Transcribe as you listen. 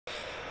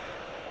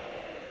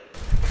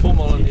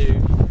Molyneux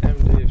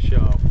MD of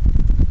Sharp,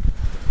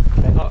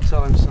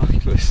 part-time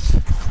cyclist.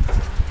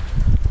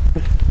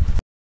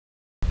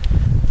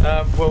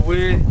 Well,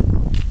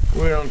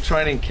 we're on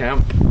training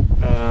camp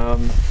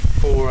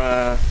for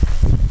our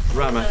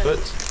RAAM effort.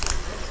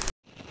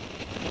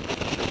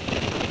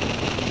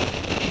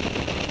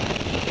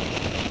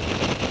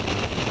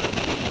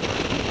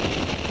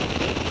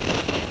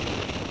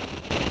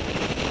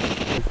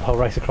 The whole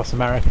race across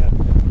America.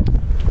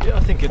 Yeah,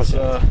 I think it's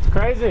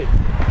crazy.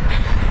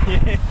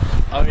 Yeah,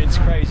 I mean it's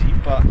crazy,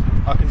 but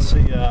I can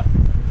see.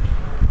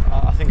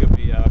 I think it'd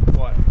be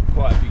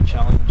quite a big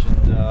challenge,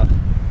 and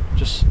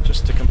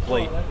just to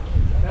complete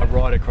a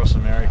ride across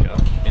America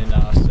in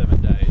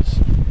 7 days.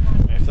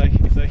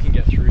 If they can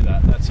get through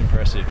that, that's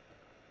impressive.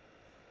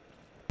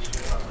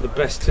 The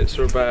best tips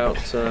are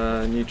about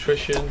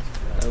nutrition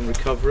and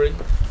recovery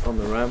on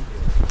the RAAM,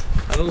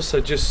 and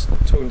also just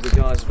talking to the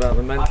guys about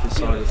the mental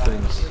side of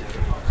things,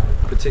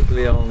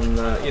 particularly on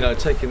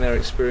taking their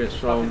experience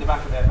from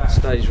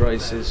stage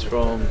races,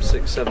 from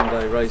 6-7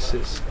 day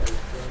races,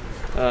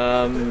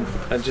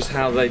 and just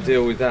how they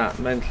deal with that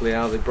mentally,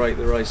 how they break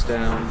the race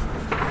down,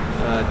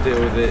 deal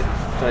with it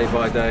day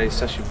by day,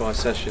 session by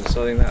session.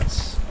 So I think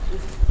that's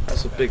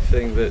a big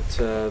thing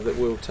that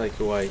we'll take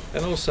away,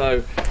 and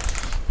also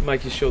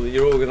making sure that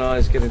you're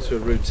organised, get into a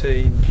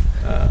routine.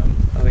 I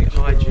think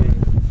hygiene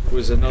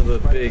was another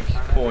big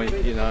point,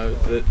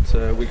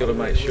 that we got to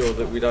make sure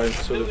that we don't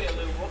sort of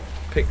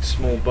pick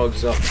small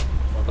bugs up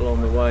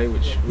along the way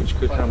which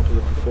could hamper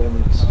the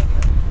performance.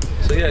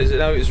 So yeah,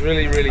 it was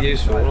really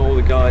useful, and all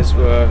the guys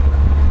were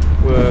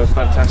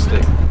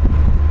fantastic.